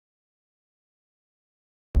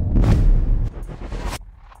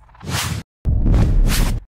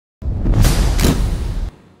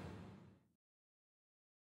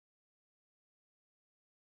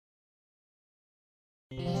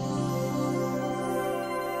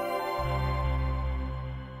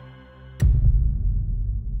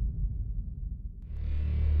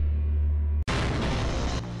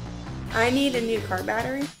I need a new car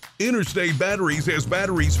battery. Interstate Batteries has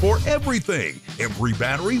batteries for everything. Every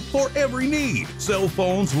battery for every need. Cell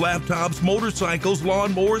phones, laptops, motorcycles,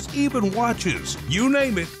 lawnmowers, even watches. You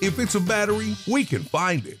name it, if it's a battery, we can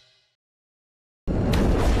find it.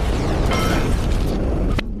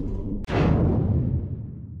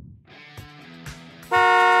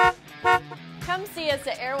 Come see us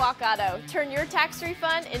at Airwalk Auto. Turn your tax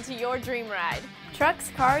refund into your dream ride.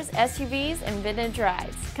 Trucks, cars, SUVs, and vintage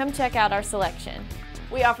rides. Come check out our selection.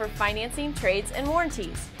 We offer financing, trades, and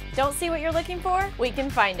warranties. Don't see what you're looking for? We can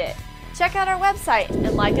find it. Check out our website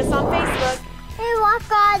and like us on Facebook.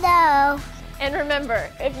 Airwalk Auto. And remember,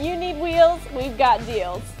 if you need wheels, we've got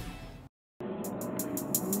deals.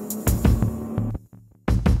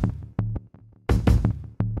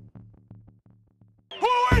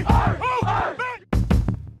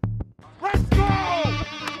 Let's go!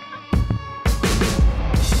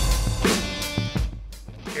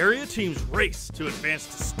 Area teams race to advance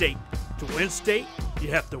to state. To win state, you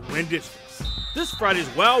have to win districts. This Friday's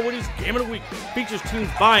Wild Woodies Game of the Week features teams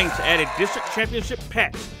vying to add a district championship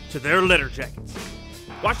patch to their letter jackets.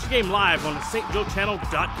 Watch the game live on the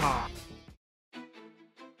stjoechannel.com.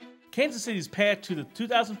 Kansas City's path to the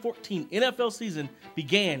 2014 NFL season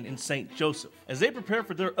began in St. Joseph. As they prepare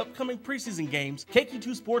for their upcoming preseason games,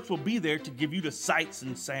 KQ2 Sports will be there to give you the sights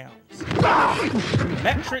and sounds.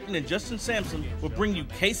 Matt Trenton and Justin Sampson will bring you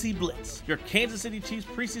KC Blitz, your Kansas City Chiefs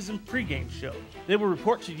preseason pregame show. They will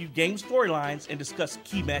report to you game storylines and discuss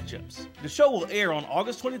key matchups. The show will air on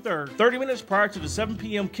August 23rd, 30 minutes prior to the 7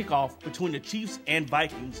 p.m. kickoff between the Chiefs and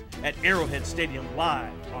Vikings at Arrowhead Stadium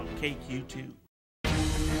live on KQ2.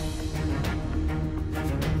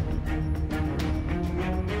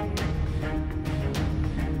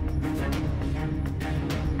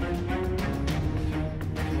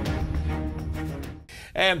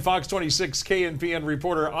 And Fox 26 KNPN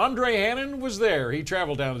reporter Andrae Hannon was there. He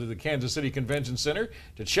traveled down to the Kansas City Convention Center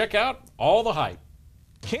to check out all the hype.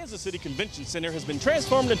 Kansas City Convention Center has been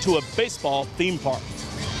transformed into a baseball theme park.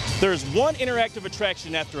 There's one interactive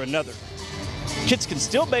attraction after another. Kids can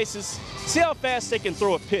steal bases, see how fast they can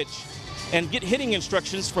throw a pitch, and get hitting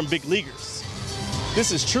instructions from big leaguers.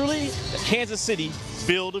 This is truly the Kansas City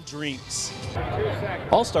Field of Dreams.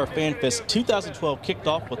 All-Star Fan Fest 2012 kicked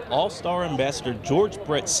off with All-Star Ambassador George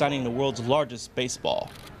Brett signing the world's largest baseball.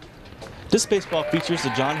 This baseball features the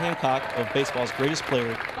John Hancock of baseball's greatest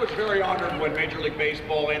player. I was very honored when Major League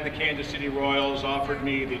Baseball and the Kansas City Royals offered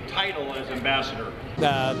me the title as ambassador.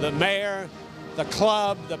 The mayor, the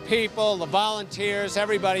club, the people, the volunteers,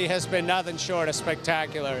 everybody has been nothing short of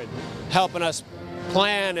spectacular in helping us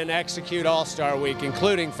plan and execute All-Star Week,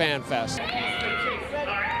 including Fan Fest.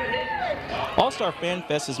 All-Star Fan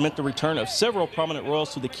Fest has meant the return of several prominent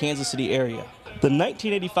Royals to the Kansas City area, the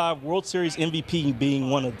 1985 World Series MVP being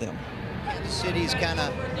one of them. Kansas City's kind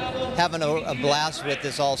of having a blast with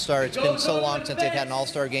this All-Star. It's been so long since they've had an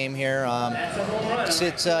All-Star game here.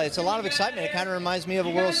 It's a lot of excitement. It kind of reminds me of a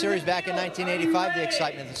World Series back in 1985, the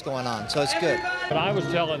excitement that's going on. So it's good. But I was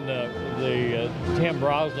telling the Tim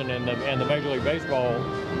Brosnan and the Major League Baseball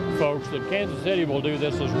folks that Kansas City will do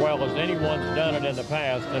this as well as anyone's done it in the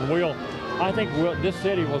past, and I think this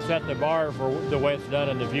city will set the bar for the way it's done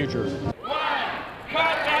in the future.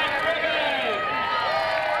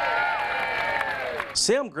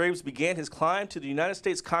 Sam Graves began his climb to the United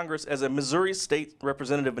States Congress as a Missouri State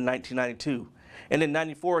Representative in 1992, and in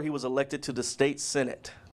 94 he was elected to the State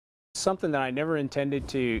Senate. Something that I never intended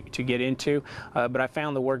to get into, but I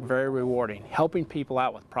found the work very rewarding. Helping people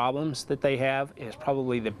out with problems that they have is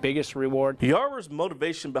probably the biggest reward. Yarber's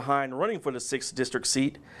motivation behind running for the 6th district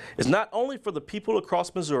seat is not only for the people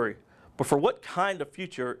across Missouri, but for what kind of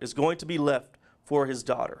future is going to be left for his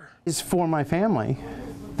daughter. It's for my family.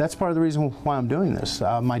 That's part of the reason why I'm doing this.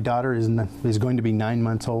 My daughter is going to be 9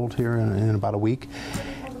 months old here in about a week.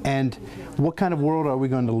 And what kind of world are we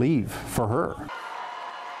going to leave for her?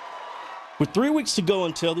 With 3 weeks to go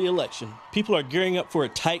until the election, people are gearing up for a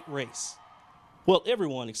tight race. Well,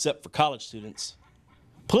 everyone except for college students.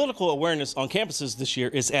 Political awareness on campuses this year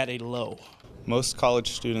is at a low. Most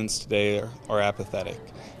college students today are apathetic.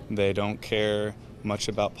 They don't care much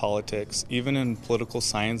about politics. Even in political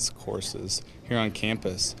science courses here on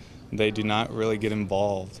campus, they do not really get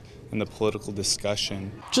involved in the political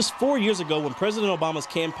discussion. Just 4 years ago, when President Obama's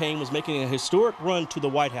campaign was making a historic run to the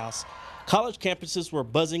White House, college campuses were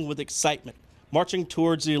buzzing with excitement, marching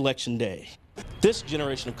towards the election day. This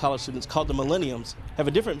generation of college students, called the millenniums, have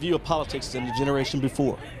a different view of politics than the generation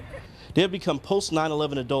before. They have become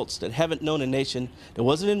post-9/11 adults that haven't known a nation that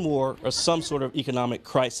wasn't in war or some sort of economic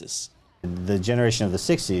crisis. The generation of the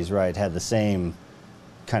 60s, right, had the same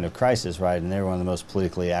kind of crisis, right? And they're one of the most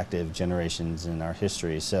politically active generations in our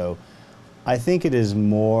history. So I think it is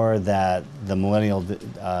more that the millennial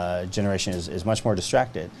generation is much more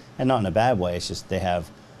distracted, and not in a bad way. It's just they have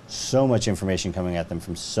so much information coming at them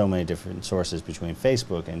from so many different sources between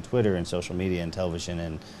Facebook and Twitter and social media and television,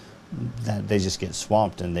 and that they just get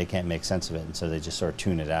swamped and they can't make sense of it, and so they just sort of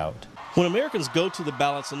tune it out. When Americans go to the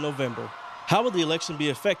ballots in November, how will the election be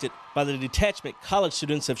affected by the detachment college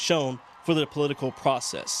students have shown for the political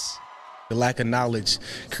process? The lack of knowledge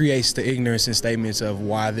creates the ignorance in statements of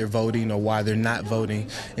why they're voting or why they're not voting,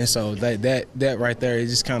 and so that right there is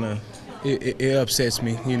just kind of, it upsets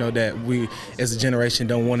me, you know, that we as a generation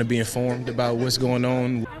don't want to be informed about what's going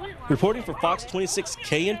on. Reporting for Fox 26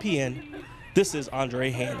 KNPN, this is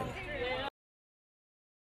Andrae Hannon.